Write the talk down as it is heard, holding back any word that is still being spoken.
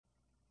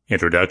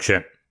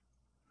Introduction.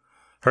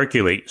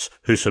 Hercules,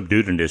 who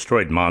subdued and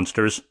destroyed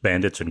monsters,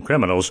 bandits, and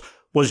criminals,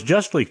 was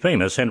justly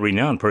famous and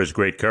renowned for his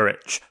great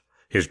courage.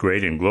 His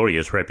great and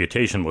glorious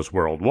reputation was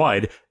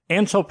worldwide,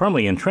 and so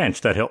firmly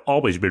entrenched that he'll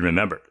always be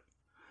remembered.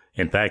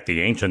 In fact,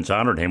 the ancients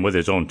honored him with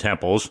his own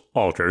temples,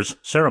 altars,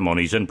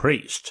 ceremonies, and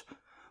priests.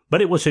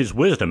 But it was his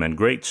wisdom and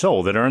great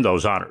soul that earned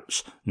those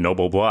honors.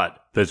 Noble blood,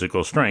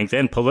 physical strength,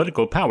 and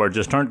political power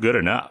just aren't good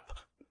enough.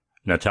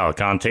 Natal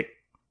Conti.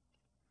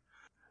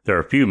 There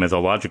are few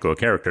mythological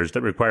characters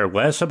that require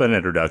less of an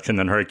introduction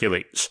than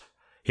Hercules.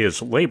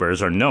 His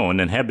labors are known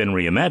and have been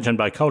reimagined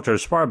by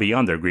cultures far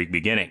beyond their Greek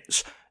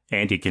beginnings,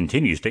 and he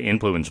continues to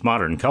influence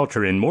modern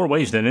culture in more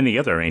ways than any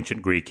other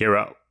ancient Greek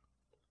hero.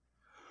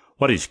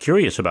 What is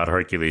curious about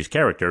Hercules'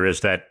 character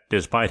is that,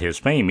 despite his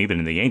fame even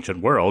in the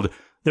ancient world,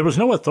 there was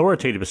no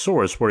authoritative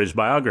source for his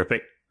biography.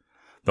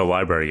 The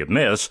Library of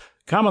Myths,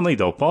 commonly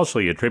though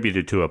falsely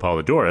attributed to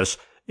Apollodorus,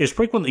 is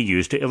frequently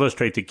used to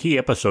illustrate the key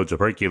episodes of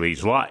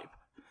Hercules' life.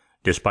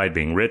 Despite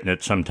being written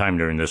at some time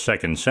during the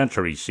 2nd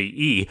century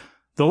CE,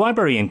 the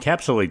library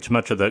encapsulates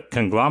much of the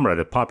conglomerate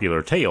of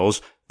popular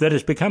tales that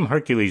has become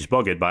Hercules'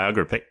 bogged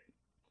biography.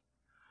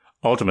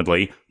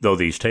 Ultimately, though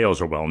these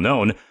tales are well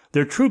known,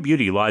 their true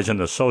beauty lies in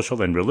the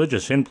social and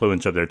religious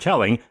influence of their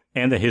telling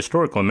and the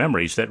historical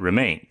memories that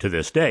remain, to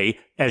this day,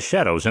 as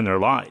shadows in their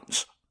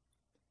lines.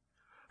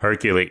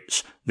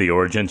 Hercules, the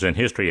origins and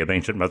history of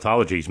ancient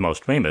mythology's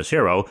most famous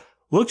hero,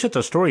 looks at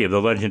the story of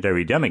the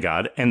legendary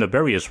demigod and the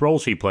various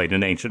roles he played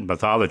in ancient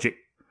mythology.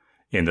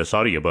 In this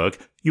audiobook,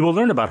 you will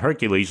learn about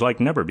Hercules like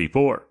never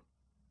before.